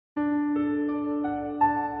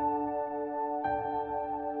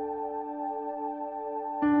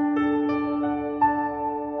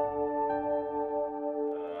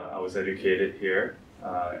was educated here,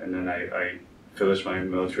 and then I finished my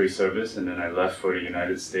military service, and then I left for the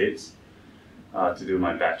United States to do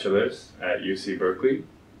my bachelor's at UC Berkeley.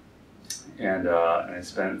 And I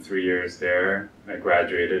spent 3 years there. I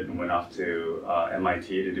graduated and went off to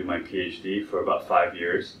MIT to do my PhD for about 5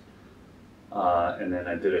 years. And then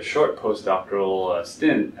I did a short postdoctoral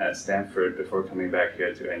stint at Stanford before coming back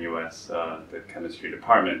here to NUS, the Chemistry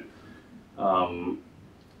Department.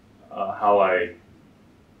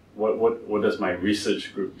 What does my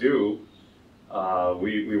research group do?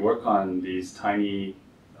 We work on these tiny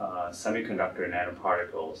semiconductor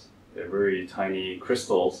nanoparticles. They're very tiny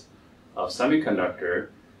crystals of semiconductor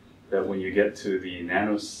that when you get to the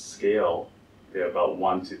nanoscale, they're about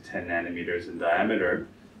 1 to 10 nanometers in diameter,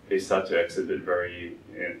 they start to exhibit very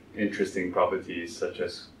interesting properties such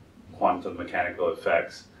as quantum mechanical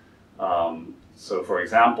effects. So for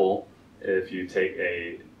example, if you take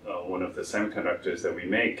one of the semiconductors that we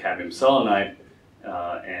make, cadmium selenide,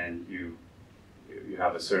 and you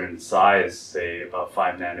have a certain size, say about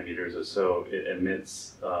 5 nanometers or so, it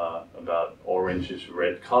emits about orangish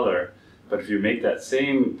red color. But if you make that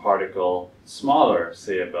same particle smaller,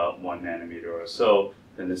 say about 1 nanometer or so,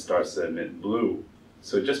 then it starts to emit blue.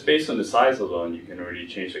 So just based on the size alone, you can already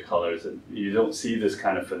change the colors. And you don't see this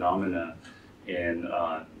kind of phenomena in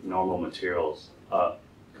normal materials,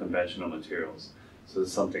 conventional materials. So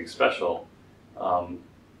it's something special.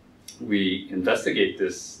 We investigate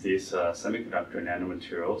these semiconductor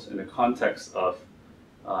nanomaterials in the context of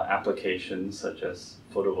applications such as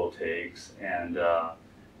photovoltaics and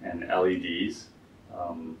LEDs,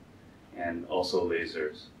 and also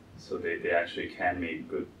lasers. So they actually can make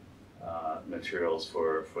good materials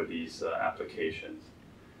for these applications.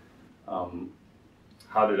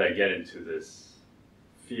 How did I get into this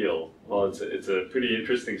field? Well, it's a pretty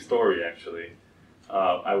interesting story, actually.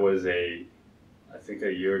 I was I think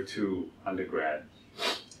a year or two undergrad,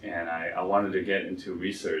 and I wanted to get into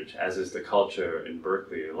research, as is the culture in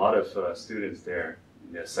Berkeley. A lot of students there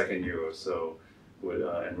in their second year or so would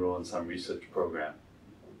enroll in some research program.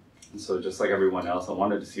 And so just like everyone else, I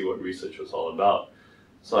wanted to see what research was all about.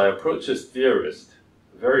 So I approached this theorist,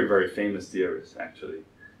 a very, very famous theorist, actually.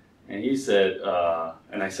 And he said,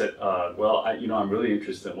 and I said, well, I'm really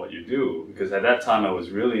interested in what you do, because at that time I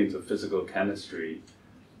was really into physical chemistry,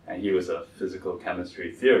 and he was a physical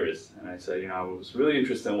chemistry theorist. And I said, I was really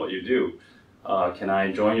interested in what you do. Can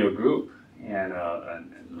I join your group and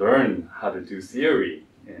learn how to do theory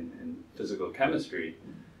in physical chemistry?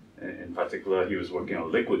 In particular, he was working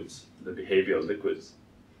on liquids, the behavior of liquids.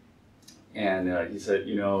 And he said,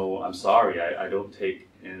 I'm sorry, I don't take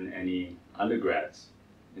in any undergrads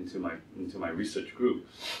into my research group.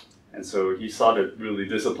 And so he saw the really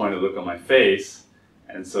disappointed look on my face,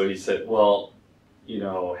 and so he said, well,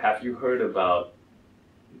 have you heard about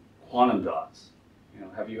quantum dots?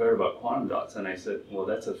 Have you heard about quantum dots? And I said, well,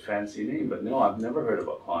 that's a fancy name, but no, I've never heard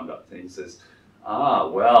about quantum dots. And he says,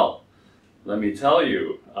 well, let me tell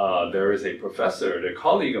you, there is a professor, a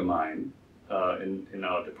colleague of mine in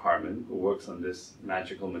our department who works on this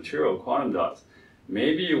magical material, quantum dots.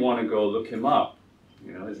 Maybe you want to go look him up.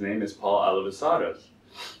 His name is Paul Alivisatos.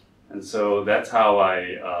 And so that's how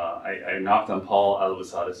I knocked on Paul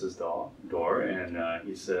Alivisatos' door, and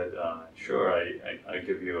he said, sure, I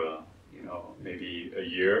give you maybe a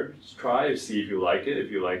year's try, see if you like it. If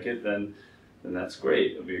you like it, then that's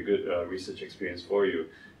great. It'll be a good research experience for you.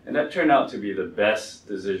 And that turned out to be the best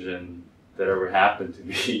decision that ever happened to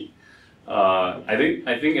me. I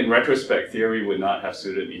think in retrospect, theory would not have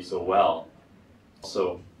suited me so well.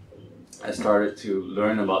 So I started to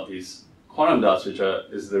learn about these quantum dots, which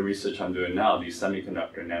is the research I'm doing now, these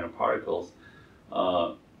semiconductor nanoparticles.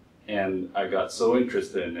 And I got so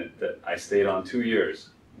interested in it that I stayed on 2 years,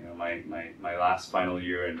 my last final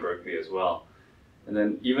year in Berkeley as well. And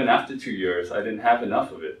then even after 2 years, I didn't have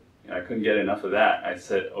enough of it. I couldn't get enough of that. I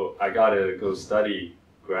said, oh, I gotta go study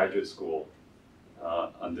graduate school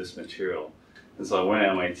on this material. And so I went to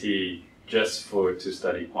MIT just to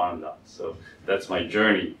study quantum dots. So that's my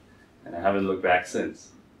journey, and I haven't looked back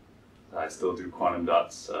since. I still do quantum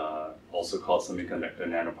dots, also called semiconductor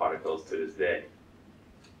nanoparticles, to this day.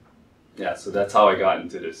 Yeah, so that's how I got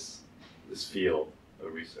into this field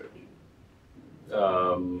of research.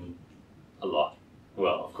 A lot.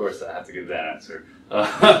 Well, of course, I have to give that answer.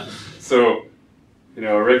 So,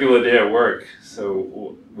 a regular day at work.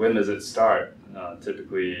 So, when does it start?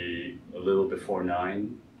 Typically a little before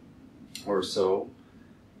 9 or so.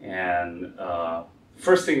 And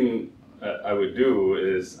first thing I would do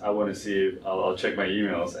is I want to see if I'll check my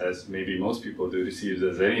emails, as maybe most people do, to see if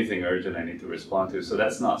there's anything urgent I need to respond to. So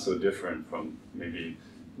that's not so different from maybe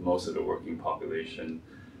most of the working population.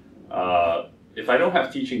 If I don't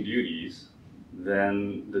have teaching duties,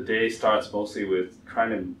 then the day starts mostly with trying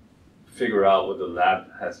to figure out what the lab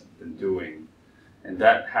has been doing. And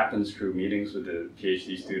that happens through meetings with the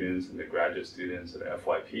PhD students and the graduate students and the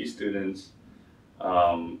FYP students.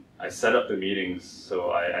 I set up the meetings,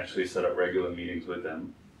 so I actually set up regular meetings with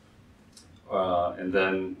them. And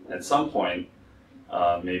then at some point,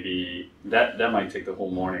 maybe that might take the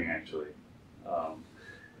whole morning actually.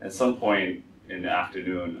 At some point in the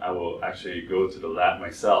afternoon, I will actually go to the lab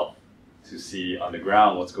myself to see on the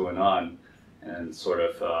ground what's going on and sort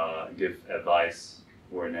of give advice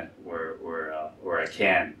where I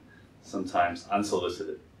can, sometimes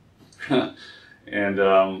unsolicited. And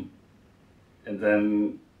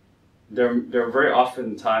then there are very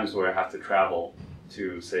often times where I have to travel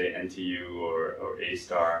to, say, NTU or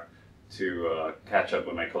A-Star to catch up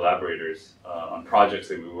with my collaborators on projects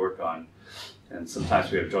that we work on. And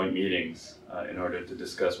sometimes we have joint meetings in order to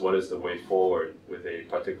discuss what is the way forward with a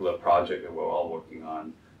particular project that we're all working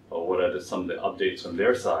on, or what are some of the updates from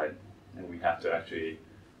their side. And we have to actually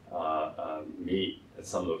meet at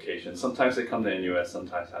some location. Sometimes they come to NUS,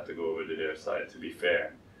 sometimes have to go over to their side, to be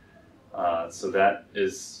fair. So that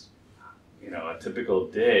is, a typical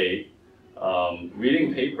day.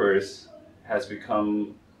 Reading papers has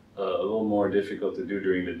become a little more difficult to do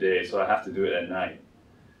during the day, so I have to do it at night.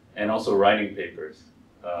 And also writing papers.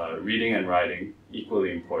 Reading and writing,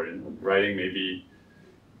 equally important. Writing may be,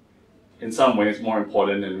 in some ways, more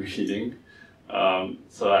important than reading.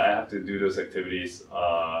 So I have to do those activities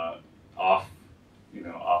off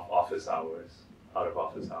office hours, out of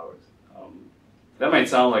office hours. That might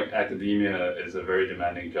sound like academia is a very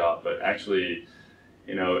demanding job, but actually,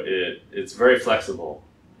 it's very flexible.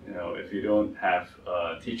 If you don't have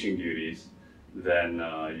teaching duties, then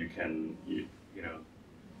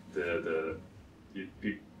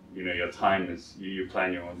your time is, you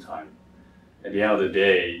plan your own time. At the end of the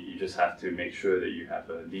day, you just have to make sure that you have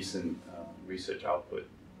a decent research output.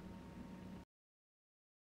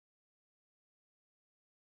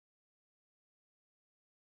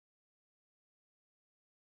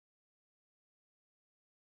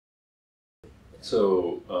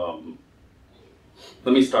 So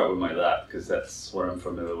let me start with my lab, because that's what I'm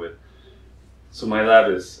familiar with. So my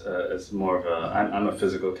lab is more of I'm a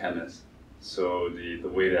physical chemist. So the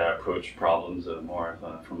way that I approach problems are more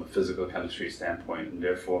from a physical chemistry standpoint, and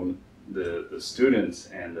therefore the students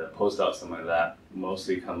and the postdocs in my lab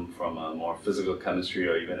mostly come from a more physical chemistry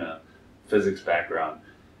or even a physics background.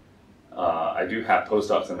 I do have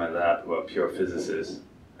postdocs in my lab who are pure physicists,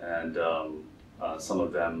 and some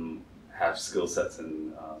of them have skill sets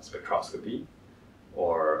in spectroscopy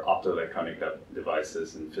or optoelectronic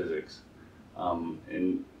devices in physics.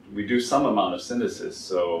 And we do some amount of synthesis,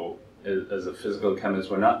 so as a physical chemist,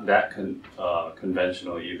 we're not that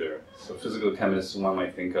conventional either. So physical chemists, one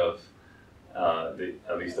might think of,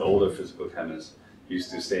 at least the older physical chemists,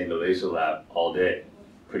 used to stay in the laser lab all day,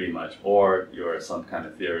 pretty much, or you're some kind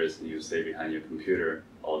of theorist and you stay behind your computer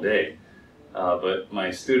all day. But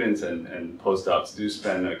my students and postdocs do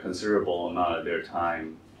spend a considerable amount of their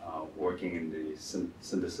time working in the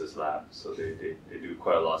synthesis lab, so they do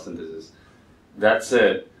quite a lot of synthesis. That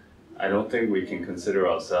said, I don't think we can consider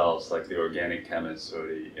ourselves like the organic chemists or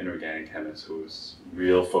the inorganic chemists whose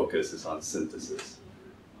real focus is on synthesis.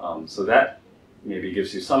 So that maybe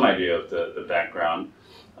gives you some idea of the background.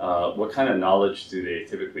 What kind of knowledge do they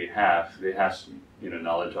typically have? They have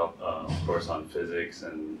knowledge of course, on physics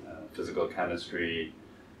and physical chemistry,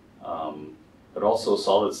 but also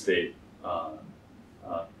solid state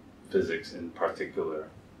physics in particular,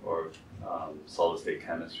 or solid state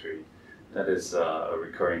chemistry. That is a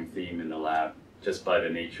recurring theme in the lab, just by the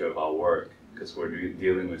nature of our work, because we're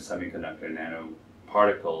dealing with semiconductor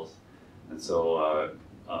nanoparticles, and so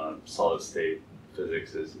solid state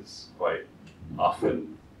physics is quite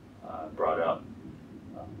often brought up.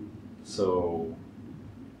 So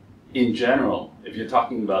in general, if you're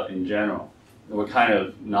talking about in general, what kind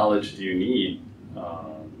of knowledge do you need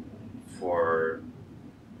for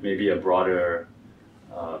maybe a broader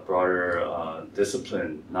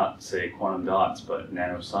discipline, not say quantum dots, but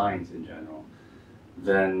nanoscience in general,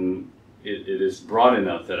 then it is broad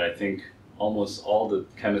enough that I think almost all the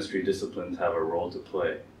chemistry disciplines have a role to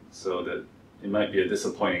play. So that it might be a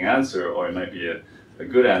disappointing answer, or it might be a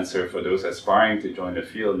good answer for those aspiring to join the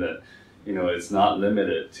field, that it's not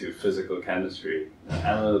limited to physical chemistry.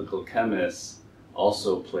 Analytical chemists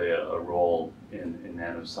also play a role in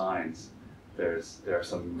nanoscience. There are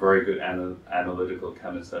some very good analytical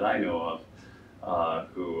chemists that I know of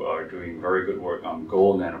who are doing very good work on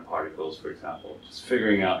gold nanoparticles, for example, just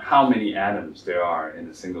figuring out how many atoms there are in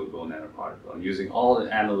a single gold nanoparticle, and using all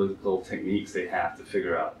the analytical techniques they have to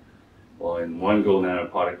figure out, well, in one gold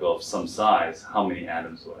nanoparticle of some size, how many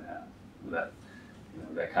atoms will it have? That,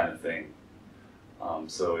 that kind of thing.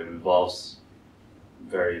 So it involves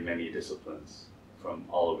very many disciplines from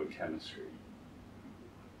all over chemistry.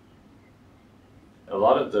 A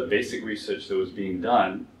lot of the basic research that was being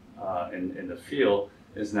done in the field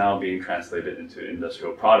is now being translated into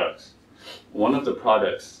industrial products. One of the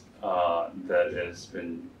products that has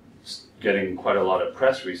been getting quite a lot of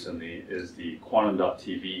press recently is the quantum dot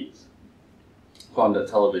TVs, quantum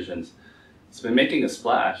dot televisions. It's been making a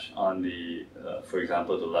splash on the, for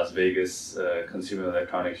example, the Las Vegas Consumer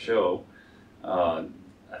Electronics Show, I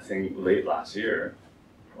think late last year,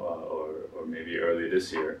 or maybe early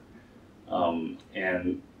this year.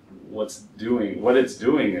 And what it's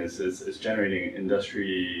doing is generating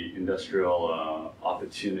industrial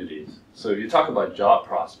opportunities. So if you talk about job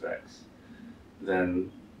prospects,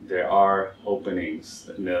 then there are openings,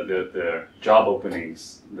 there are job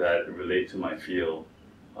openings that relate to my field.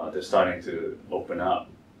 They're starting to open up.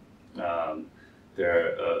 There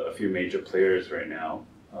are a few major players right now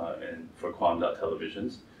for quantum dot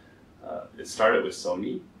televisions. It started with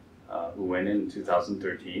Sony, who went in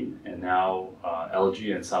 2013, and now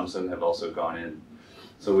LG and Samsung have also gone in.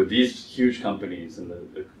 So with these huge companies, and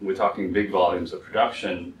we're talking big volumes of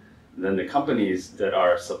production, then the companies that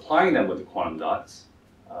are supplying them with the quantum dots,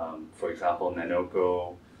 for example,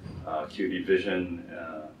 Nanoco, QD Vision,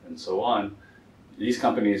 and so on, these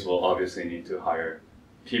companies will obviously need to hire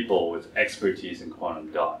people with expertise in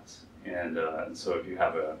quantum dots. And so if you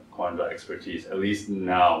have a quantum dot expertise, at least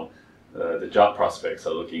now the job prospects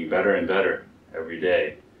are looking better and better every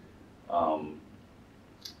day.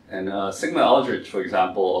 Sigma Aldrich, for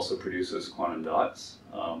example, also produces quantum dots,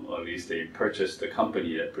 or at least they purchased the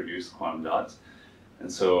company that produced quantum dots.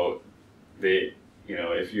 And so they,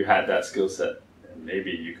 if you had that skill set, then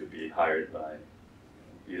maybe you could be hired by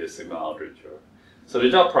either Sigma Aldrich or. So the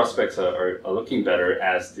job prospects are looking better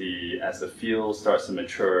as the field starts to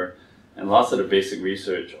mature, and lots of the basic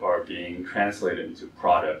research are being translated into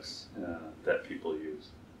products that people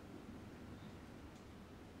use.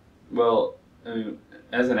 Well,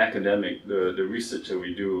 as an academic, the research that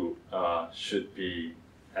we do should be,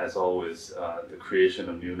 as always, the creation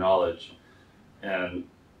of new knowledge, and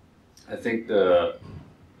I think the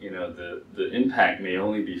impact may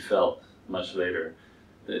only be felt much later.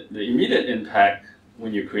 The immediate impact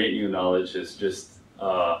when you create new knowledge is just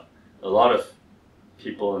a lot of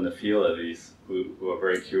people in the field, at least, who are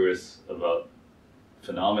very curious about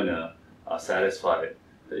phenomena are satisfied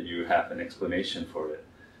that you have an explanation for it.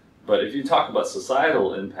 But if you talk about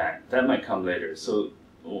societal impact, that might come later. So,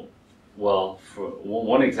 well, for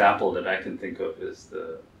one example that I can think of is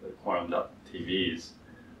the quantum dot TVs.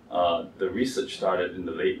 The research started in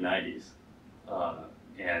the late 90s,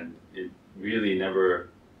 and it really never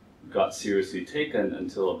got seriously taken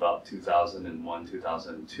until about 2001,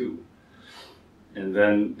 2002. And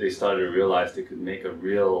then they started to realize they could make a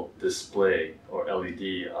real display or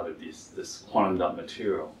LED out of this quantum dot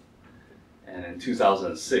material. And in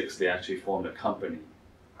 2006, they actually formed a company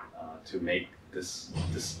to make this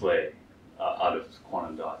display out of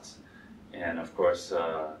quantum dots. And of course,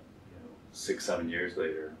 7, 8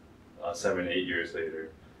 years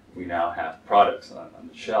later, we now have products on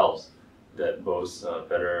the shelves that boast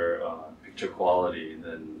better picture quality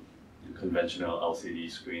than conventional LCD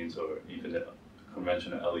screens or even the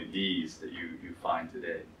conventional LEDs that you find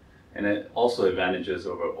today. And it also advantages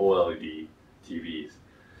over OLED TVs.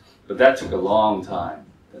 But that took a long time.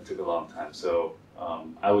 So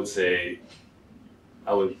I would say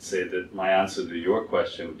that my answer to your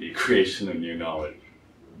question would be creation of new knowledge.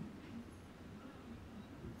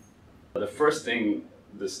 The first thing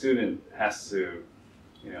the student has to,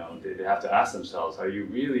 they have to ask themselves, are you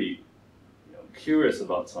really curious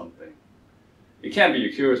about something? You can't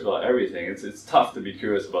be curious about everything. It's tough to be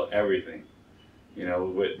curious about everything,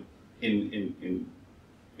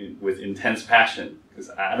 with intense passion, because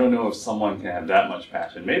I don't know if someone can have that much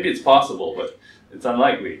passion. Maybe it's possible, but it's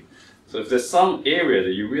unlikely. So if there's some area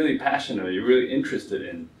that you're really passionate or you're really interested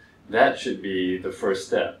in, that should be the first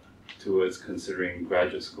step towards considering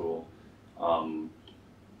graduate school.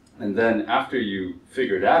 And then after you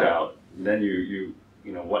figure that out, then you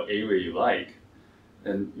what area you like,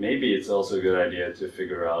 then maybe it's also a good idea to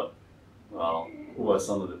figure out, well, who are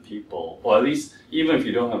some of the people, or at least even if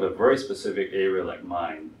you don't have a very specific area like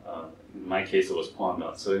mine. In my case, it was quantum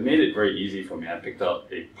dots, so it made it very easy for me. I picked out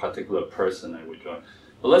a particular person I would join.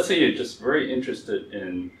 But let's say you're just very interested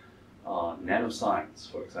in nanoscience,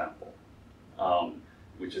 for example,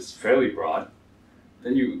 which is fairly broad,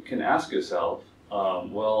 then you can ask yourself,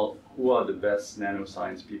 well, who are the best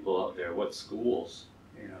nanoscience people out there? What schools,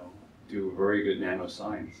 do very good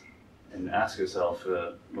nanoscience? And ask yourself,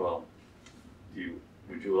 well,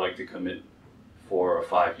 would you like to commit 4 or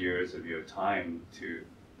 5 years of your time to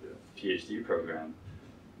the PhD program?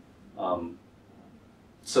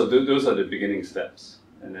 So those are the beginning steps.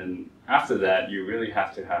 And then after that, you really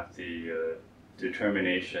have to have the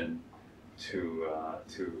determination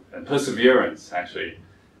and perseverance, actually.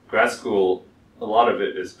 Grad school, a lot of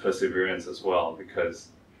it is perseverance as well, because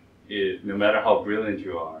no matter how brilliant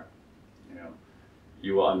you are,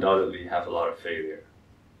 you will undoubtedly have a lot of failure.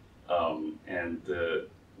 And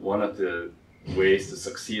one of the ways to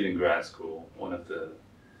succeed in grad school, one of the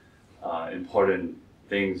important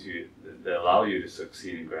things that allow you to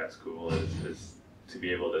succeed in grad school is to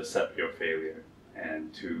be able to accept your failure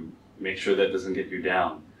and to make sure that doesn't get you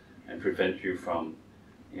down and prevent you from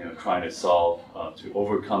trying to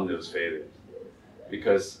overcome those failures.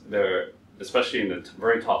 Because especially in the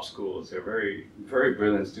very top schools, they're very, very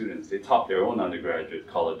brilliant students. They top their own undergraduate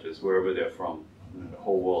colleges, wherever they're from, in the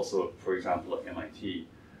whole world. So, for example, at MIT.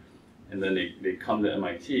 And then they come to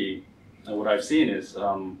MIT, and what I've seen is,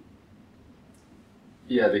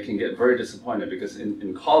 they can get very disappointed because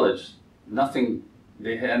in college,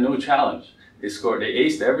 they had no challenge. They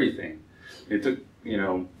aced everything. They took,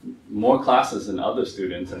 more classes than other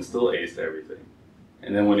students and still aced everything.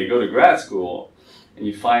 And then when you go to grad school, and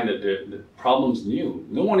you find that the problem's new.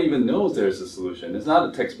 No one even knows there's a solution. It's not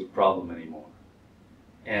a textbook problem anymore.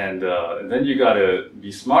 And then you gotta be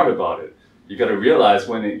smart about it. You gotta realize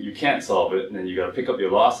when you can't solve it, and then you gotta pick up your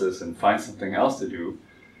losses and find something else to do.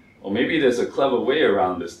 Or maybe there's a clever way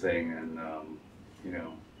around this thing, and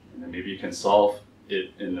and then maybe you can solve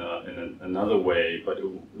it in another way, but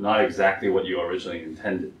not exactly what you originally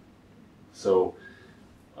intended. So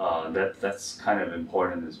that's kind of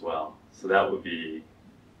important as well. So that would be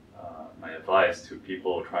my advice to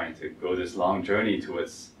people trying to go this long journey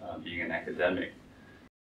towards being an academic.